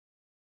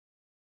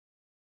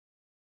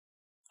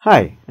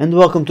Hi and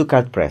welcome to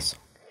CARDPRESSO.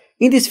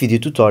 In this video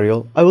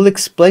tutorial I will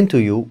explain to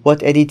you what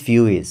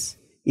EditView is,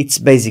 its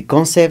basic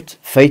concept,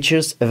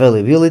 features,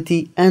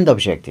 availability and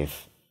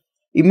objective.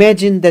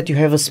 Imagine that you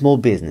have a small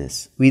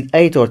business with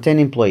 8 or 10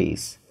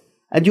 employees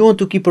and you want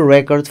to keep a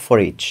record for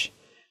each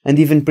and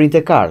even print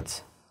a card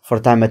for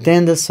time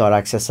attendance or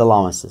access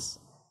allowances.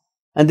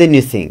 And then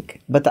you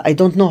think, but I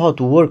don't know how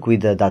to work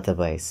with a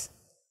database.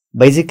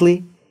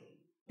 Basically,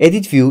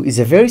 EditView is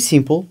a very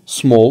simple,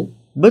 small,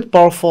 but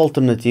powerful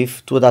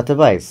alternative to a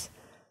database,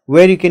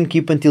 where you can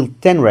keep until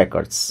 10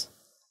 records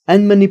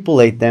and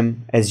manipulate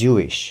them as you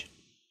wish.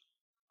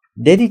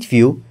 The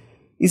EditView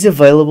is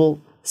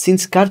available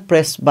since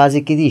CARDPRESSO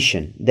Basic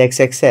Edition, the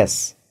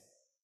XXS.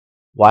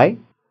 Why?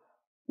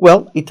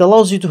 Well, it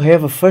allows you to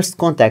have a first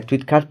contact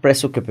with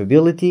CARDPRESSO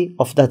capability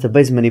of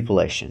database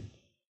manipulation.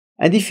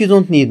 And if you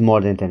don't need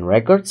more than 10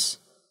 records,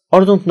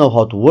 or don't know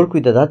how to work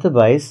with a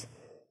database,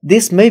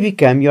 this may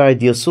become your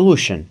ideal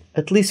solution,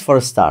 at least for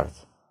a start.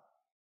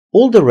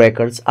 All the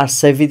records are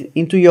saved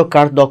into your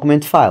card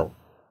document file,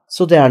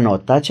 so there are no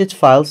attached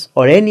files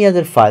or any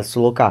other files to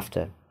look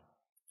after.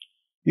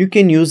 You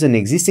can use an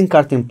existing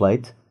card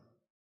template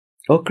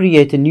or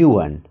create a new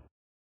one.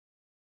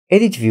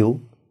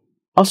 EditView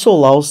also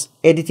allows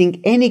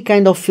editing any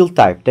kind of field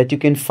type that you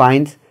can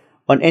find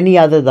on any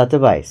other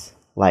database,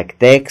 like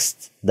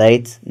text,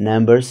 date,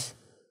 numbers,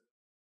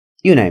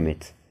 you name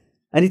it.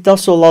 And it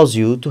also allows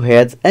you to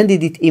add and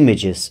edit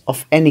images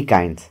of any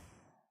kind.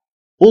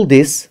 All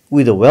this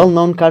with a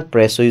well-known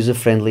CARDPRESSO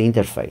user-friendly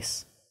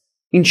interface.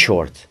 In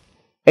short,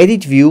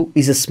 EditView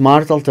is a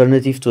smart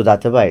alternative to a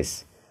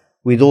database,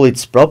 with all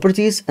its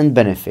properties and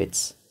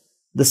benefits,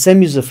 the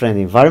same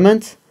user-friendly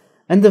environment,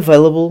 and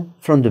available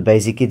from the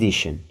Basic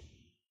Edition.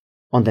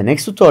 On the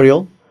next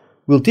tutorial,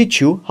 we'll teach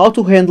you how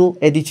to handle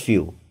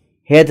EditView,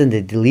 add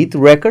and delete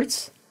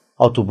records,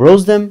 how to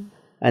browse them,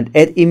 and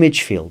add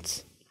image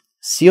fields.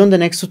 See you on the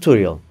next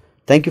tutorial.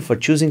 Thank you for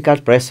choosing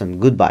CARDPRESSO and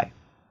goodbye.